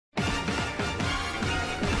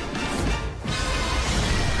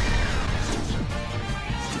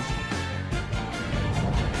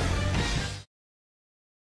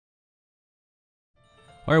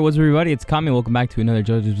Alright, what's up everybody, it's Kami. Welcome back to another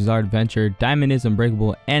JoJo's Bizarre Adventure Diamond is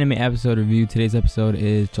Unbreakable anime episode review. Today's episode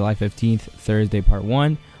is July 15th, Thursday, part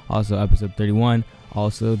 1. Also episode 31.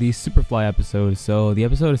 Also the Superfly episode. So the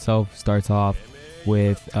episode itself starts off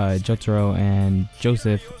with Jotaro and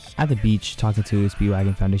Joseph at the beach talking to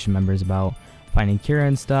Speedwagon Foundation members about finding Kira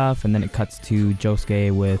and stuff. And then it cuts to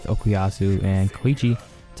Josuke with Okuyasu and Koichi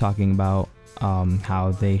talking about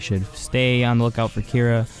how they should stay on the lookout for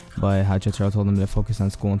Kira, but how Jotaro told them to focus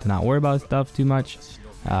on school and to not worry about stuff too much.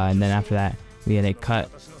 And then after that, we had a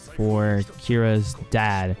cut for Kira's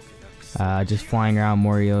dad just flying around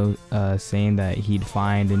Morio, saying that he'd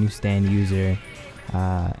find a new stand user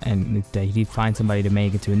and that he'd find somebody to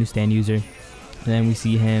make it to a new stand user. And then we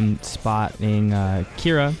see him spotting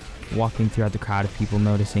Kira walking throughout the crowd of people,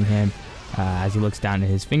 noticing him as he looks down at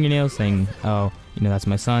his fingernails, saying, "Oh, you know, that's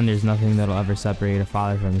my son. There's nothing that'll ever separate a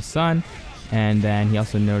father from his son." And then he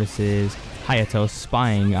also notices Hayato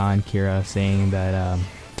spying on Kira, saying that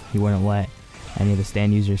he wouldn't let any of the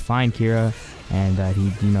stand users find Kira and that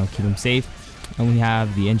he'd, you know, keep him safe. And we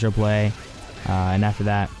have the intro play, and after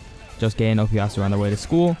that, Josuke and Okuyasu are on their way to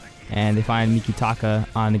school, and they find Mikitaka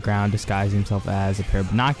on the ground disguising himself as a pair of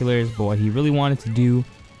binoculars. But what he really wanted to do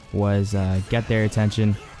was get their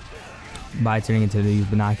attention by turning into these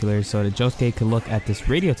binoculars so that Josuke could look at this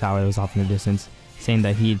radio tower that was off in the distance, saying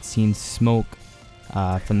that he had seen smoke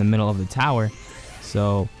from the middle of the tower.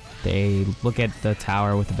 So they look at the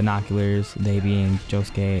tower with the binoculars, they being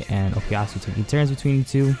Josuke and Okuyasu taking turns between the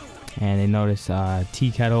two, and they notice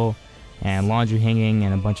tea kettle and laundry hanging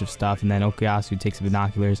and a bunch of stuff. And then Okuyasu takes the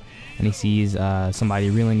binoculars and he sees somebody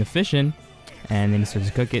reeling a fish in, and then he starts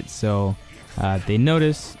to cook it. So they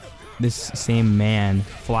notice this same man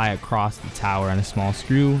fly across the tower on a small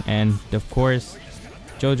screw, and of course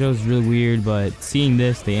JoJo's really weird, but seeing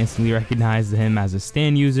this they instantly recognize him as a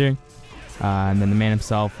stand user. And then the man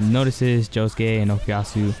himself notices Josuke and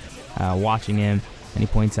Okuyasu watching him, and he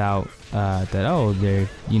points out that, oh, they're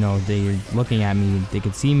looking at me, they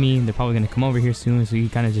can see me, they're probably gonna come over here soon. So he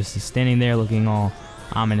kind of just is standing there looking all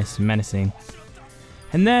ominous and menacing.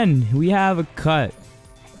 And then we have a cut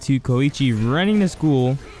to Koichi running to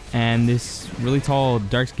school, and this really tall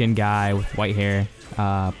dark-skinned guy with white hair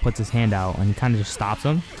puts his hand out and he kind of just stops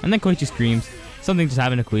him, and then Koichi screams. Something just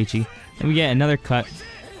happened to Koichi, and we get another cut,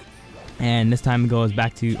 and this time it goes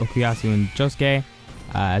back to Okuyasu and Josuke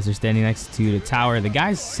as they're standing next to the tower. The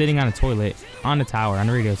guy's sitting on a toilet on the tower, on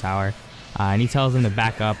the radio tower, and he tells them to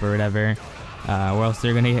back up or whatever, or else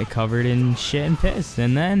they're gonna get covered in shit and piss.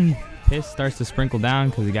 And then piss starts to sprinkle down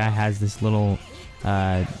because the guy has this little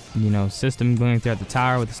system going throughout the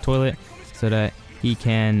tower with his toilet, so that he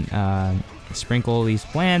can sprinkle these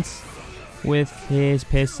plants with his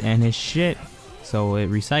piss and his shit, so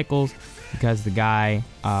it recycles, because the guy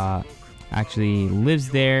actually lives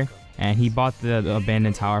there, and he bought the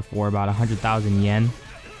abandoned tower for about 100,000 yen,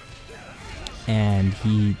 and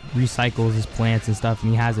he recycles his plants and stuff,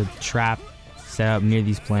 and he has a trap set up near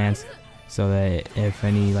these plants so that if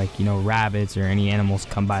any rabbits or any animals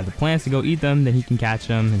come by the plants to go eat them, then he can catch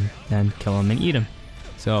them and then kill them and eat them.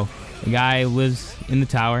 So the guy lives in the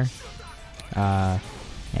tower, and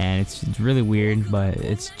it's really weird, but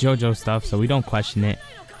it's JoJo stuff, so we don't question it.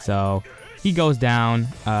 So he goes down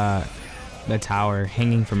the tower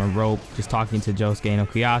hanging from a rope, just talking to Josuke and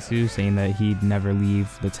Okuyasu, saying that he'd never leave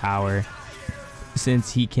the tower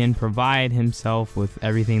since he can provide himself with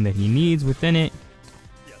everything that he needs within it.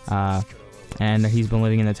 And he's been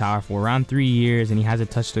living in the tower for around 3 years, and he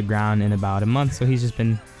hasn't touched the ground in about a month. So he's just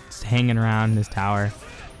been hanging around this tower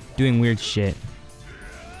doing weird shit.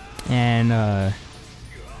 And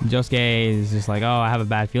Josuke is just like, "Oh, I have a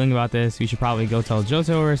bad feeling about this. We should probably go tell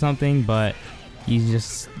Johto or something." But he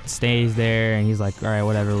just stays there, and he's like, "All right,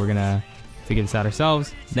 whatever, we're gonna figure this out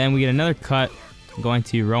ourselves." Then we get another cut going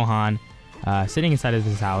to Rohan sitting inside of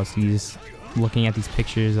his house. He's looking at these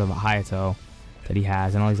pictures of Hayato that he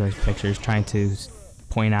has, and all these other pictures, trying to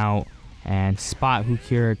point out and spot who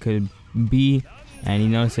Kira could be. And he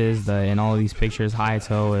notices that in all of these pictures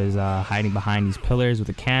Hayato is hiding behind these pillars with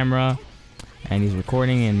a camera, and he's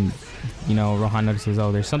recording. And Rohan notices,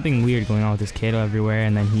 oh, there's something weird going on with this kid everywhere.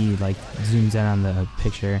 And then he zooms in on the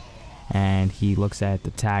picture, and he looks at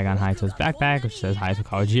the tag on Hayato's backpack, which says Hayato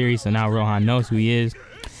Kawajiri. So now Rohan knows who he is.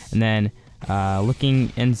 And then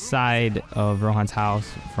looking inside of Rohan's house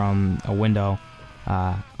from a window,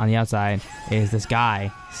 on the outside is this guy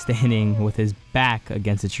standing with his back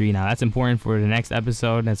against a tree. Now that's important for the next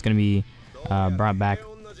episode that's going to be brought back.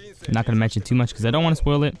 I'm not going to mention too much because I don't want to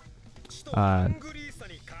spoil it,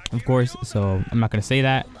 of course, so I'm not going to say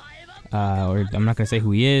that, or I'm not going to say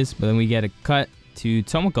who he is. But then we get a cut to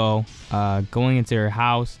Tomoko going into her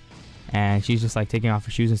house, and she's just like taking off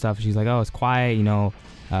her shoes and stuff. She's like, oh, it's quiet, you know,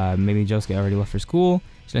 maybe Josuke already left for school.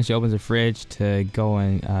 So then she opens her fridge to go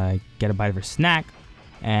and get a bite of her snack,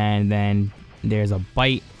 and then there's a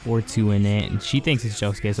bite or two in it, and she thinks it's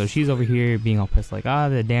Josuke. So she's over here being all pissed, like, oh,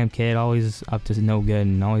 the damn kid, always up to no good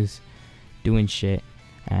and always doing shit.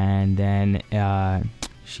 And then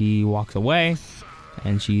she walks away,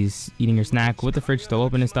 and she's eating her snack with the fridge still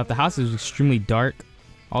open and stuff. The house is extremely dark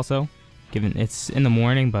also, given it's in the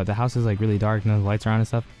morning, but the house is like really dark, no lights are on and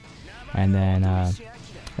stuff. And then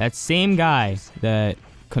that same guy that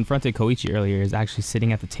confronted Koichi earlier is actually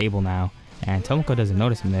sitting at the table now, and Tomoko doesn't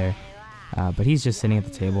notice him there, but he's just sitting at the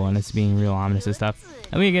table, and it's being real ominous and stuff.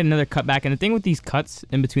 And we get another cut back, and the thing with these cuts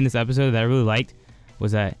in between this episode that I really liked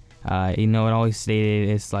was that you know, it always stated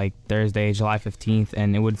it's like Thursday, July 15th,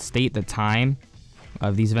 and it would state the time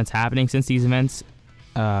of these events happening. Since these events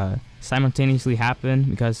simultaneously happen,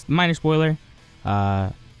 because minor spoiler,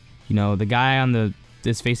 you know, the guy on the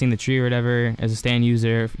is facing the tree or whatever as a stand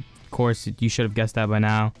user. Of course, you should have guessed that by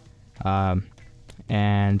now.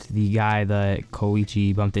 And the guy that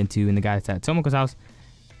Koichi bumped into and the guy that's at Tomoko's house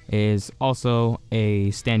is also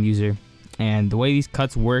a stand user. And the way these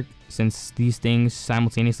cuts work, since these things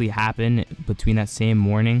simultaneously happen between that same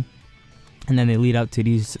morning, and then they lead up to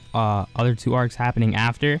these other two arcs happening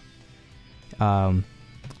after, the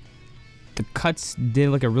cuts did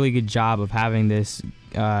like a really good job of having this,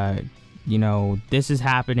 you know, this is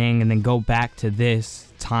happening and then go back to this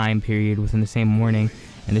time period within the same morning,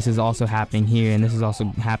 and this is also happening here, and this is also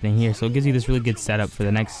happening here. So it gives you this really good setup for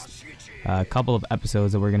the next couple of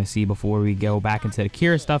episodes that we're going to see before we go back into the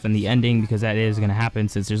Kira stuff and the ending, because that is going to happen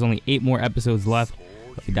since there's only 8 more episodes left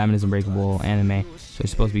of the Diamond is Unbreakable anime. So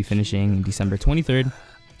it's supposed to be finishing December 23rd,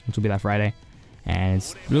 which will be that Friday. And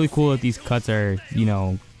it's really cool that these cuts are, you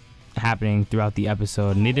know, happening throughout the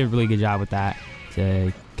episode, and they did a really good job with that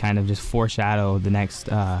to kind of just foreshadow the next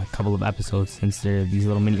couple of episodes, since they're these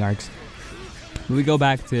little mini arcs. We go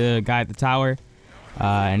back to the guy at the tower,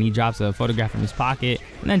 and he drops a photograph from his pocket,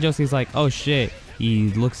 and then Josuke's like, oh shit. He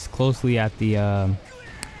looks closely at the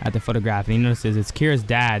photograph, and he notices it's Kira's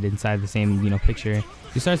dad inside the same, you know, picture.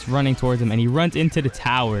 He starts running towards him, and he runs into the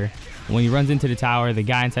tower. When he runs into the tower, the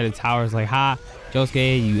guy inside the tower is like, ha,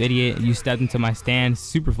 Josuke, you idiot, you stepped into my stand,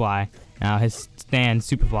 Superfly. Now his stand,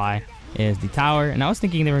 Superfly, is the tower, and I was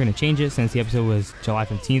thinking they were going to change it since the episode was July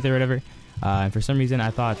 15th or whatever. And for some reason, I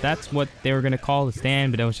thought that's what they were going to call the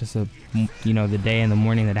stand, but it was just a, you know, the day and the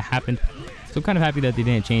morning that it happened. So I'm kind of happy that they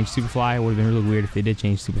didn't change Superfly. It would have been really weird if they did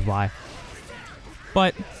change Superfly.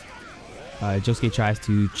 But Josuke tries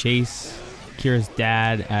to chase Kira's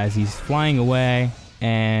dad as he's flying away,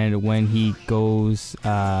 and when he goes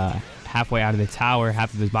halfway out of the tower,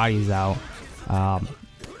 half of his body is out.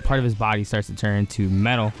 Part of his body starts to turn to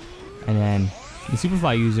metal, and then the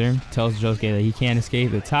Superfly user tells Josuke that he can't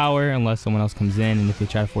escape the tower unless someone else comes in, and if they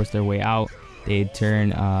try to force their way out, they'd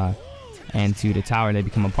turn into the tower and they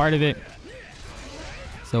become a part of it.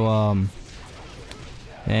 So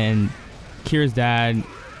and Kira's dad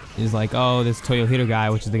is like, oh, this Toyohiro guy,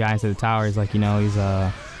 which is the guy inside the tower, is like, you know, he's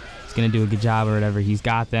gonna do a good job or whatever. He's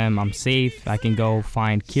got them. I'm safe. I can go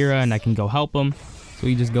find Kira and I can go help him. So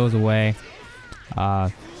he just goes away.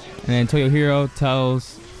 And then Toyohiro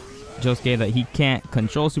tells Josuke that he can't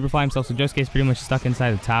control Superfly himself, so Josuke is pretty much stuck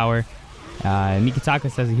inside the tower.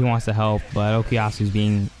 Mikitaka says that he wants to help, but Okuyasu's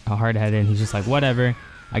being hard-headed, and he's just like, whatever,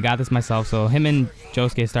 I got this myself. So him and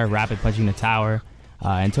Josuke start rapid punching the tower,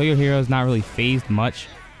 and Toyohiro's not really phased much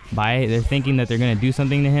by it. They're thinking that they're going to do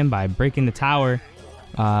something to him by breaking the tower,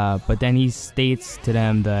 but then he states to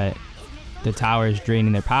them that the tower is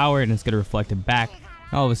draining their power and it's going to reflect it back.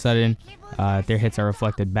 All of a sudden, their hits are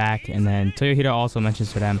reflected back, and then Toyohiro also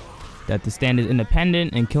mentions to them that the stand is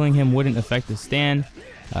independent and killing him wouldn't affect the stand,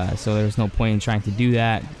 so there's no point in trying to do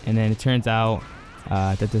that. And then it turns out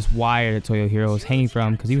that this wire that Toyohiro was hanging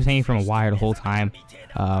from, because he was hanging from a wire the whole time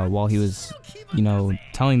while he was, you know,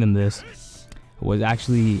 telling them this, was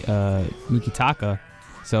actually Mikitaka.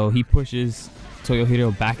 So he pushes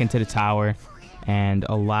Toyohiro back into the tower and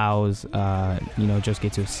allows you know,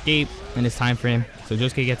 Josuke to escape in this time frame. So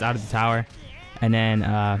Josuke gets out of the tower, and then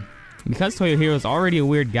because Toyohiro is already a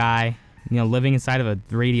weird guy, you know, living inside of a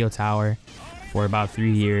radio tower for about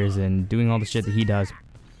 3 years and doing all the shit that he does,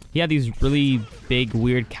 he had these really big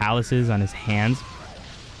weird calluses on his hands,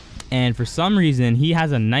 and for some reason he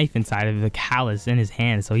has a knife inside of the callus in his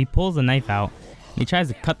hand. So he pulls the knife out and he tries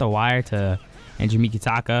to cut the wire to injure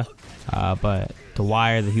Mikitaka, but the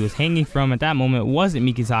wire that he was hanging from at that moment wasn't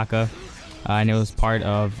Mikitaka, and it was part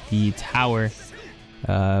of the tower.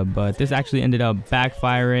 But this actually ended up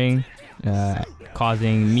backfiring,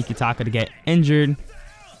 causing Mikitaka to get injured,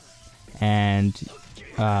 and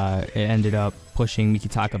it ended up pushing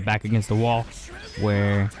Mikitaka back against the wall,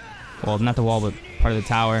 where, well, not the wall, but part of the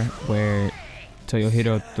tower, where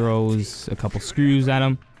Toyohiro throws a couple screws at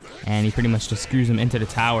him, and he pretty much just screws him into the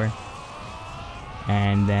tower.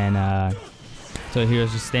 And then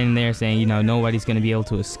Toyohiro's just standing there saying, you know, nobody's gonna be able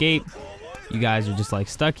to escape. You guys are just like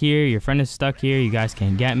stuck here. Your friend is stuck here. You guys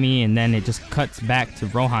can't get me. And then it just cuts back to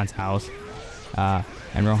Rohan's house,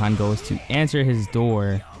 and Rohan goes to answer his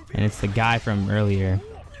door, and it's the guy from earlier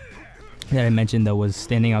that I mentioned that was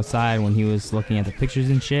standing outside when he was looking at the pictures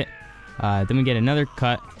and shit. Then we get another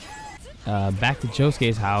cut back to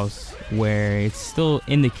Josuke's house, where it's still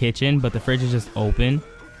in the kitchen, but the fridge is just open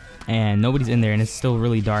and nobody's in there, and it's still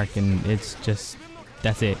really dark, and it's just,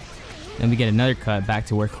 that's it. Then we get another cut back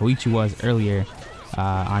to where Koichi was earlier,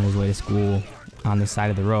 on his way to school on the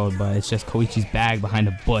side of the road, but it's just Koichi's bag behind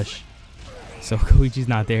a bush, so Koichi's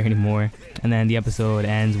not there anymore. And then the episode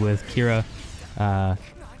ends with Kira, or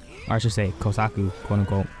I should say Kosaku, quote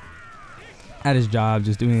unquote, at his job,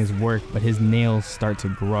 just doing his work, but his nails start to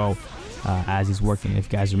grow as he's working. If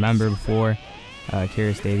you guys remember before,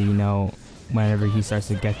 Kira stated, you know, whenever he starts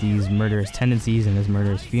to get these murderous tendencies and his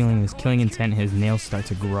murderous feeling, his killing intent, his nails start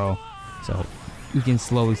to grow. So we can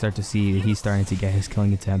slowly start to see that he's starting to get his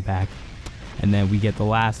killing intent back. And then we get the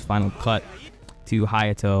last final cut to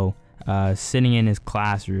Hayato sitting in his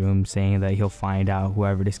classroom saying that he'll find out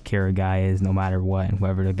whoever this Kira guy is no matter what, and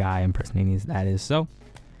whoever the guy impersonating that is. So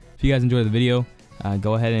if you guys enjoyed the video,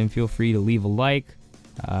 go ahead and feel free to leave a like,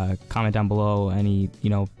 comment down below any, you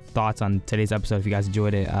know, thoughts on today's episode. If you guys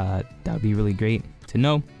enjoyed it, that would be really great to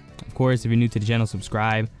know. Of course, if you're new to the channel,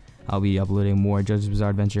 subscribe. I'll be uploading more JoJo's Bizarre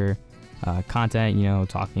Adventure content, you know,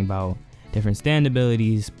 talking about different stand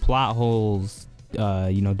abilities, plot holes,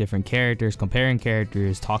 you know, different characters, comparing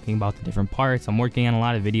characters, talking about the different parts. I'm working on a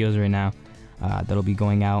lot of videos right now that'll be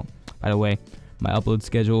going out. By the way, my upload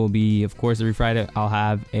schedule will be, of course, every Friday I'll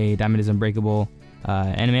have a Diamond is Unbreakable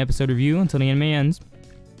anime episode review until the anime ends.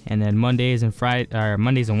 And then Mondays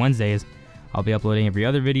and Wednesdays, I'll be uploading every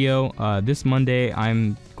other video. This Monday,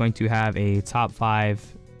 I'm going to have a top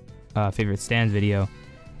 5 favorite stands video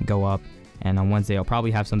go up. And on Wednesday, I'll probably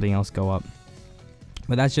have something else go up.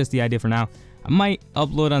 But that's just the idea for now. I might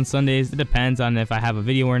upload on Sundays. It depends on if I have a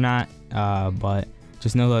video or not. But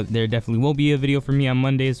just know that there definitely will be a video for me on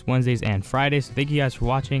Mondays, Wednesdays, and Fridays. So thank you guys for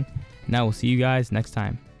watching. And I will see you guys next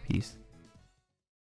time. Peace.